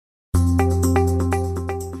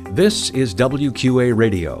This is WQA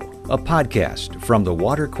Radio, a podcast from the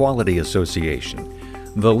Water Quality Association,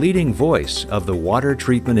 the leading voice of the water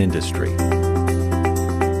treatment industry.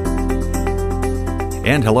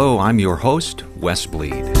 And hello, I'm your host, Wes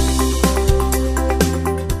Bleed.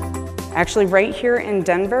 Actually, right here in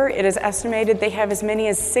Denver, it is estimated they have as many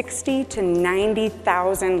as 60 to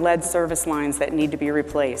 90,000 lead service lines that need to be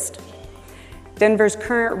replaced. Denver's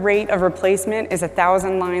current rate of replacement is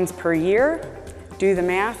 1,000 lines per year. Do the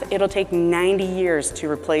math, it'll take 90 years to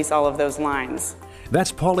replace all of those lines.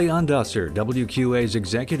 That's Paulie Undusser, WQA's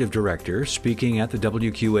Executive Director, speaking at the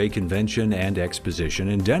WQA Convention and Exposition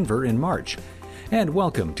in Denver in March. And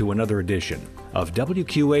welcome to another edition of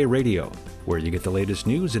WQA Radio, where you get the latest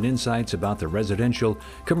news and insights about the residential,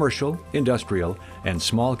 commercial, industrial, and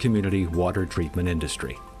small community water treatment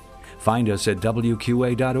industry. Find us at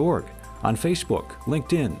WQA.org, on Facebook,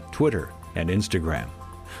 LinkedIn, Twitter, and Instagram.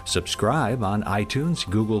 Subscribe on iTunes,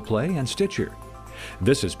 Google Play, and Stitcher.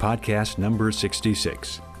 This is podcast number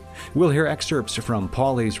 66. We'll hear excerpts from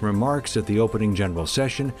Paulie's remarks at the opening general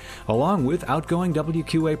session, along with outgoing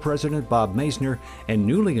WQA President Bob Meisner and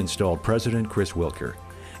newly installed President Chris Wilker.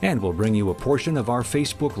 And we'll bring you a portion of our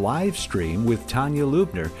Facebook live stream with Tanya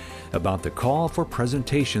Lubner about the call for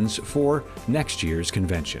presentations for next year's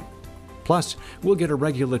convention. Plus, we'll get a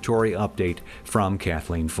regulatory update from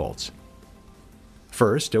Kathleen Foltz.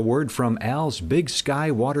 First, a word from Al's Big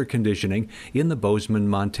Sky Water Conditioning in the Bozeman,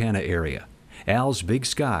 Montana area. Al's Big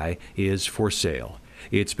Sky is for sale.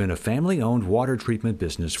 It's been a family-owned water treatment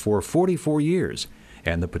business for 44 years,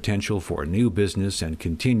 and the potential for new business and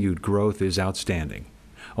continued growth is outstanding.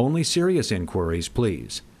 Only serious inquiries,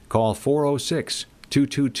 please. Call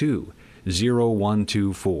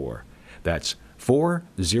 406-222-0124. That's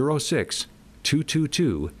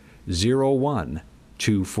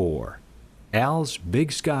 406-222-0124. Al's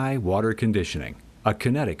Big Sky Water Conditioning, a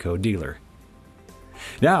Connecticut dealer.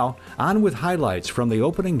 Now, on with highlights from the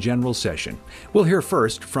opening general session. We'll hear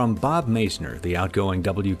first from Bob Meisner, the outgoing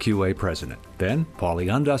WQA president, then Paulie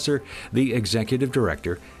Undusser, the executive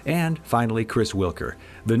director, and finally Chris Wilker,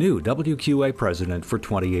 the new WQA president for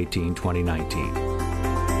 2018-2019.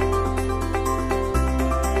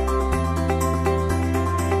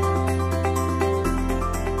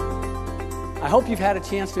 I hope you've had a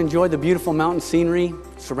chance to enjoy the beautiful mountain scenery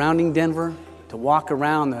surrounding Denver, to walk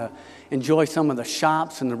around, enjoy some of the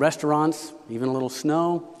shops and the restaurants, even a little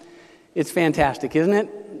snow. It's fantastic, isn't it?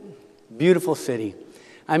 Beautiful city.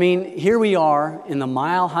 I mean, here we are in the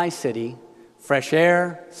mile-high city, fresh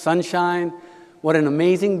air, sunshine. What an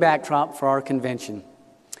amazing backdrop for our convention.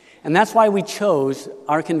 And that's why we chose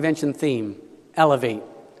our convention theme, Elevate.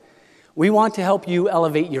 We want to help you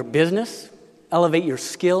elevate your business, elevate your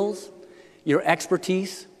skills, your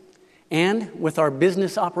expertise, and with our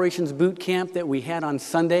business operations boot camp that we had on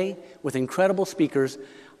Sunday with incredible speakers,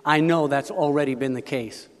 I know that's already been the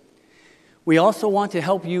case. We also want to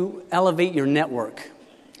help you elevate your network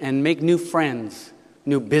and make new friends,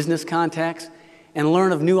 new business contacts, and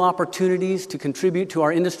learn of new opportunities to contribute to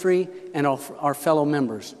our industry and our fellow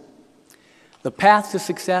members. The path to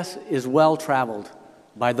success is well traveled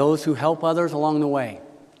by those who help others along the way.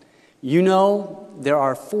 You know, there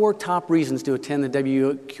are 4 top reasons to attend the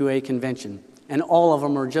WQA convention, and all of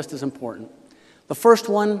them are just as important. The first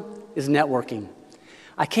one is networking.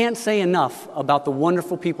 I can't say enough about the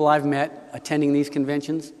wonderful people I've met attending these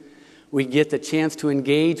conventions. We get the chance to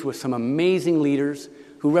engage with some amazing leaders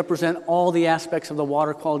who represent all the aspects of the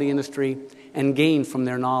water quality industry and gain from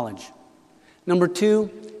their knowledge. Number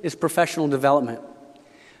 2 is professional development.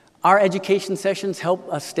 Our education sessions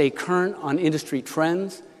help us stay current on industry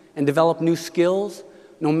trends and develop new skills,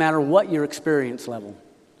 no matter what your experience level.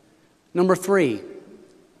 Number 3,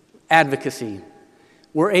 advocacy.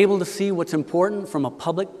 We're able to see what's important from a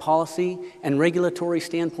public policy and regulatory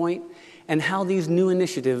standpoint and how these new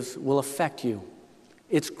initiatives will affect you.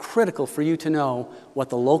 It's critical for you to know what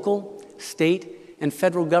the local, state, and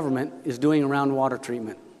federal government is doing around water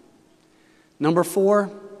treatment. Number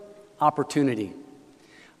 4, opportunity.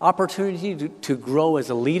 Opportunity to grow as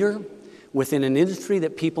a leader within an industry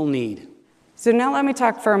that people need. So now let me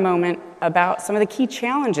talk for a moment about some of the key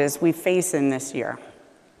challenges we face in this year.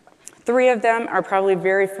 3 of them are probably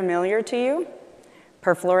very familiar to you: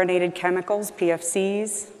 perfluorinated chemicals,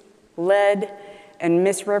 PFCs, lead, and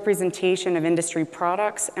misrepresentation of industry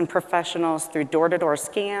products and professionals through door-to-door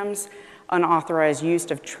scams, unauthorized use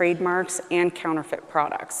of trademarks, and counterfeit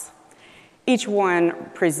products. Each one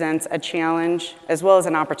presents a challenge as well as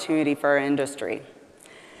an opportunity for our industry.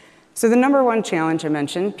 So the number 1 challenge I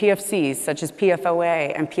mentioned, PFCs such as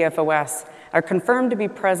PFOA and PFOS, are confirmed to be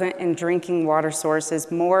present in drinking water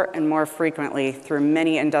sources more and more frequently through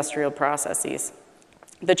many industrial processes.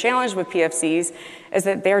 The challenge with PFCs is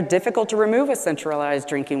that they are difficult to remove with centralized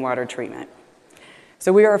drinking water treatment.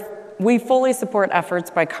 So we fully support efforts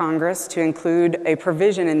by Congress to include a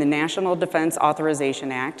provision in the National Defense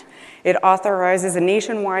Authorization Act. It authorizes a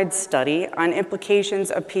nationwide study on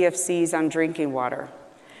implications of PFCs on drinking water.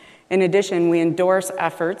 In addition, we endorse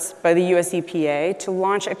efforts by the US EPA to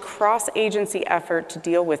launch a cross-agency effort to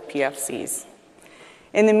deal with PFCs.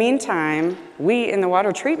 In the meantime, we in the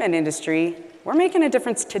water treatment industry, we're making a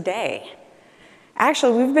difference today.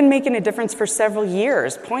 Actually, we've been making a difference for several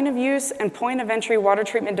years. Point of use and point of entry water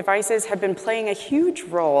treatment devices have been playing a huge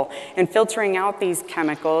role in filtering out these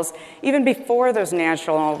chemicals even before those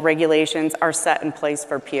national regulations are set in place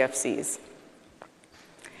for PFCs.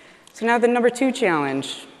 So now the number 2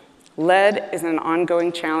 challenge. Lead is an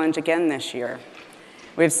ongoing challenge again this year.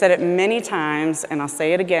 We've said it many times, and I'll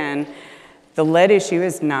say it again, the lead issue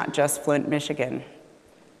is not just Flint, Michigan.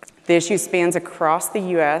 The issue spans across the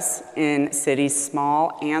US in cities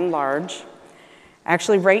small and large.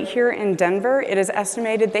 Actually, right here in Denver, it is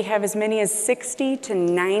estimated they have as many as 60 to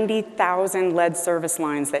 90,000 lead service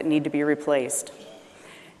lines that need to be replaced.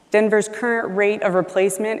 Denver's current rate of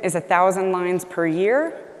replacement is 1,000 lines per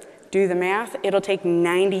year. Do the math, it'll take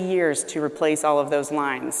 90 years to replace all of those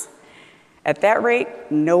lines. At that rate,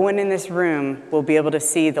 no one in this room will be able to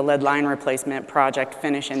see the lead line replacement project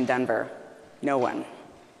finish in Denver. No one.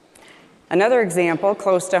 Another example,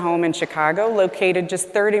 close to home in Chicago, located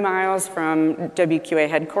just 30 miles from WQA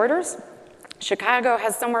headquarters, Chicago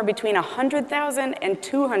has somewhere between 100,000 and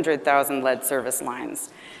 200,000 lead service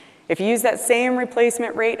lines. If you use that same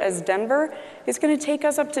replacement rate as Denver, it's going to take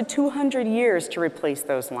us up to 200 years to replace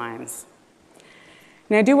those lines.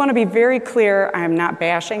 And I do want to be very clear, I am not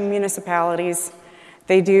bashing municipalities.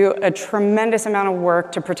 They do a tremendous amount of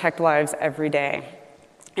work to protect lives every day.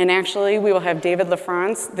 And actually, we will have David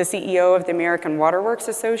LaFrance, the CEO of the American Water Works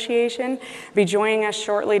Association, be joining us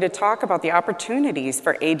shortly to talk about the opportunities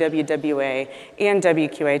for AWWA and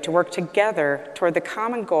WQA to work together toward the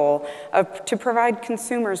common goal to provide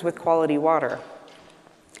consumers with quality water.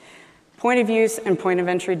 Point of use and point of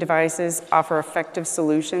entry devices offer effective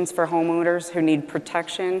solutions for homeowners who need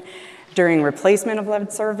protection during replacement of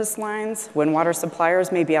lead service lines, when water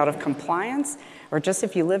suppliers may be out of compliance, or just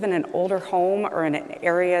if you live in an older home or in an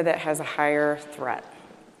area that has a higher threat.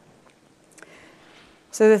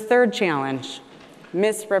 So the third challenge,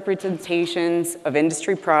 misrepresentations of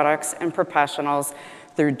industry products and professionals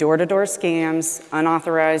through door-to-door scams,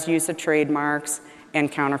 unauthorized use of trademarks,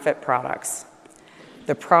 and counterfeit products.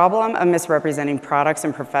 The problem of misrepresenting products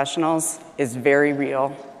and professionals is very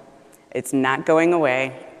real. It's not going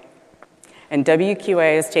away. And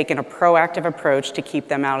WQA has taken a proactive approach to keep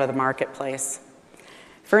them out of the marketplace.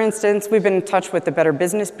 For instance, we've been in touch with the Better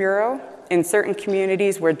Business Bureau in certain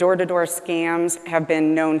communities where door-to-door scams have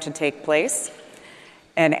been known to take place.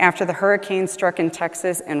 And after the hurricane struck in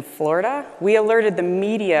Texas and Florida, we alerted the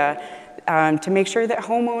media to make sure that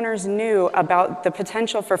homeowners knew about the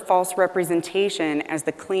potential for false representation as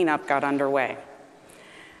the cleanup got underway.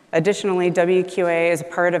 Additionally, WQA is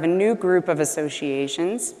part of a new group of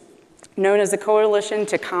associations known as the Coalition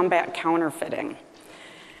to Combat Counterfeiting.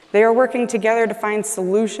 They are working together to find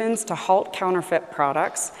solutions to halt counterfeit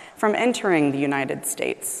products from entering the United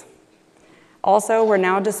States. Also, we're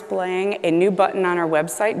now displaying a new button on our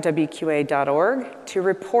website, WQA.org, to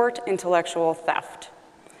report intellectual theft.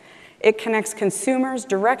 It connects consumers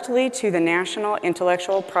directly to the National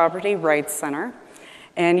Intellectual Property Rights Center,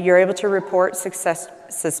 and you're able to report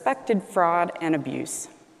suspected fraud and abuse.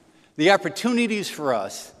 The opportunities for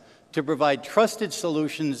us to provide trusted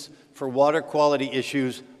solutions for water quality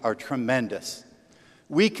issues are tremendous.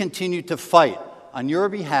 We continue to fight on your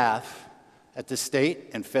behalf at the state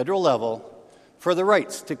and federal level for the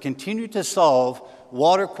rights to continue to solve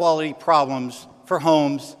water quality problems for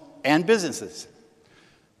homes and businesses.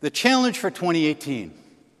 The challenge for 2018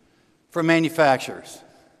 for manufacturers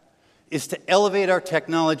is to elevate our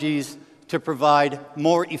technologies to provide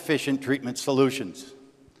more efficient treatment solutions.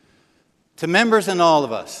 To members and all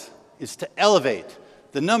of us is to elevate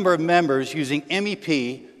the number of members using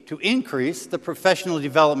MEP to increase the professional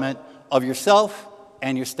development of yourself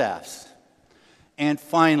and your staffs. And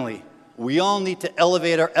finally, we all need to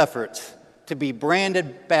elevate our efforts to be brand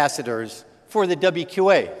ambassadors for the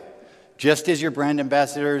WQA, just as you're brand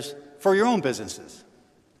ambassadors for your own businesses.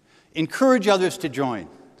 Encourage others to join.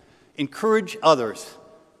 Encourage others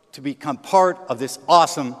to become part of this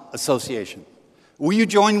awesome association. Will you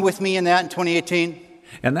join with me in that in 2018?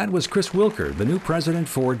 And that was Chris Wilker, the new president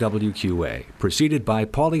for WQA, preceded by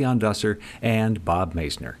Paulie Ondusser and Bob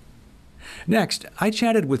Meisner. Next, I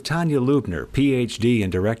chatted with Tanya Lubner, Ph.D.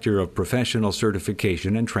 and Director of Professional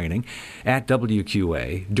Certification and Training at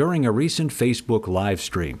WQA, during a recent Facebook live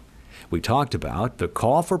stream. We talked about the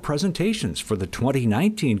call for presentations for the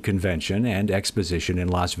 2019 convention and exposition in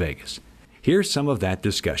Las Vegas. Here's some of that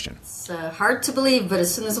discussion. It's hard to believe, but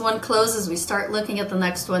as soon as one closes, we start looking at the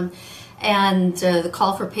next one. And the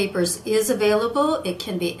call for papers is available. It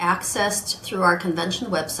can be accessed through our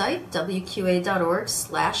convention website,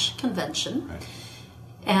 wqa.org/convention. Right.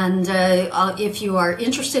 And if you are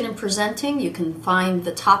interested in presenting, you can find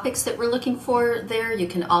the topics that we're looking for there. You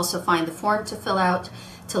can also find the form to fill out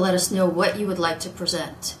to let us know what you would like to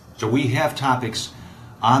present. So we have topics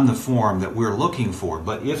on the form that we're looking for,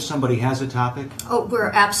 but if somebody has a topic? Oh,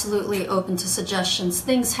 we're absolutely open to suggestions.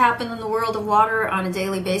 Things happen in the world of water on a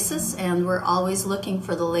daily basis, and we're always looking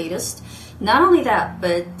for the latest. Not only that,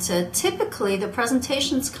 but typically the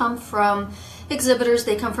presentations come from exhibitors,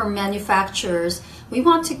 they come from manufacturers. We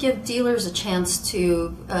want to give dealers a chance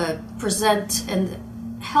to present and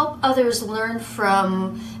help others learn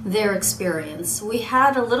from their experience. We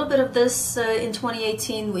had a little bit of this in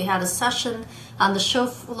 2018. We had a session on the show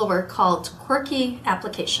floor called Quirky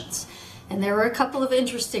Applications. And there were a couple of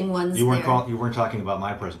interesting ones You weren't there. You weren't talking about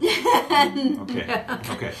my presentation.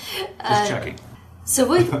 Okay. Just checking. So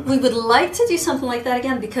we would like to do something like that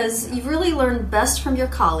again, because you really learn best from your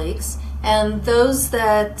colleagues, and those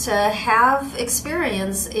that have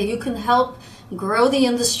experience, you can help grow the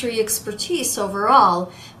industry expertise overall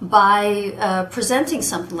by presenting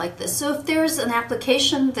something like this. So if there's an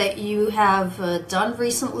application that you have done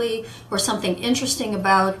recently, or something interesting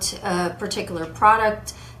about a particular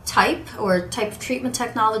product type or type of treatment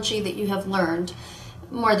technology that you have learned,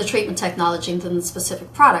 more the treatment technology than the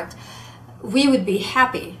specific product, we would be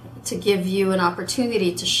happy to give you an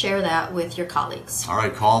opportunity to share that with your colleagues. All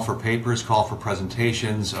right, call for papers, call for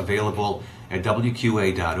presentations, available at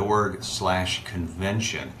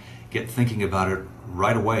wqa.org/convention. Get thinking about it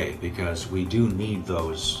right away, because we do need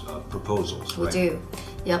those proposals. We right? do.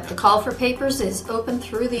 Yep, the call for papers is open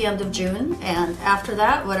through the end of June, and after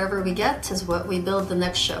that, whatever we get is what we build the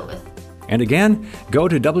next show with. And again, go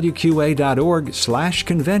to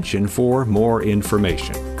wqa.org/convention for more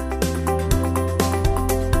information.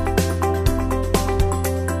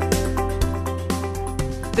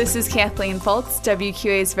 This is Kathleen Fultz,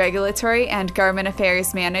 WQA's Regulatory and Government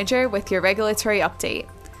Affairs Manager, with your regulatory update.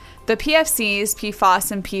 The PFCs,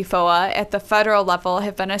 PFOS, and PFOA at the federal level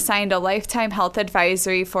have been assigned a lifetime health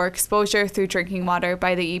advisory for exposure through drinking water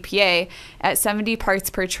by the EPA at 70 parts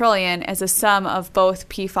per trillion as a sum of both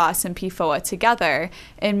PFOS and PFOA together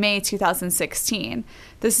in May 2016.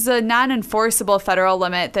 This is a non-enforceable federal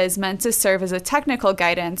limit that is meant to serve as a technical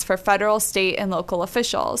guidance for federal, state, and local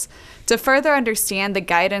officials. To further understand the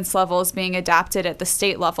guidance levels being adopted at the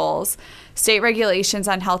state levels, state regulations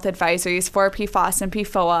on health advisories for PFOS and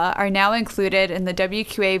PFOA are now included in the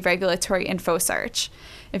WQA Regulatory Info Search.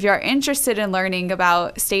 If you are interested in learning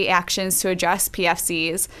about state actions to address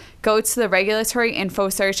PFCs, go to the Regulatory Info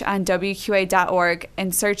Search on WQA.org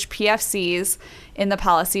and search PFCs in the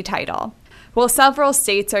policy title. While several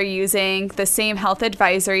states are using the same health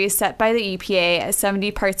advisories set by the EPA at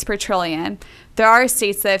 70 parts per trillion, there are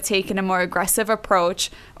states that have taken a more aggressive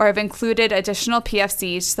approach or have included additional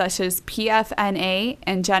PFCs such as PFNA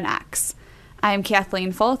and Gen X. I am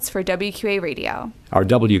Kathleen Fultz for WQA Radio. Our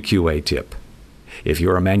WQA tip. If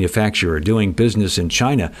you're a manufacturer doing business in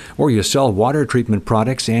China, or you sell water treatment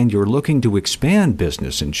products and you're looking to expand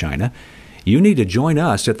business in China, you need to join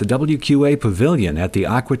us at the WQA Pavilion at the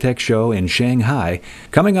Aquatech Show in Shanghai,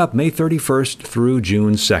 coming up May 31st through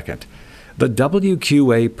June 2nd. The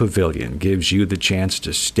WQA Pavilion gives you the chance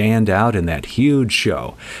to stand out in that huge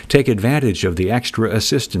show, take advantage of the extra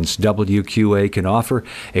assistance WQA can offer,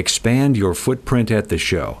 expand your footprint at the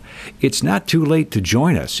show. It's not too late to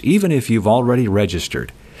join us, even if you've already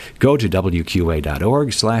registered. Go to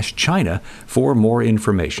wqa.org/China for more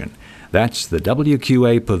information. That's the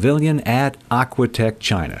WQA Pavilion at Aquatech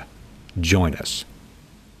China. Join us.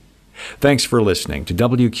 Thanks for listening to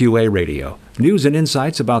WQA Radio, news and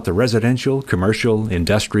insights about the residential, commercial,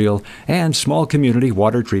 industrial, and small community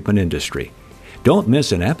water treatment industry. Don't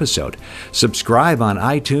miss an episode. Subscribe on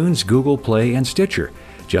iTunes, Google Play, and Stitcher.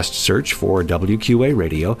 Just search for WQA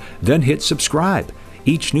Radio, then hit subscribe.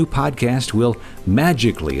 Each new podcast will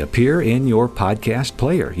magically appear in your podcast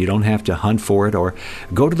player. You don't have to hunt for it or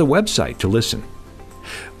go to the website to listen.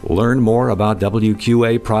 Learn more about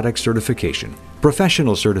WQA product certification,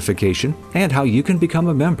 professional certification, and how you can become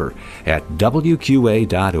a member at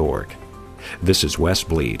WQA.org. This is Wes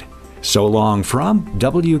Bleed. So long from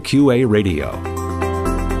WQA Radio.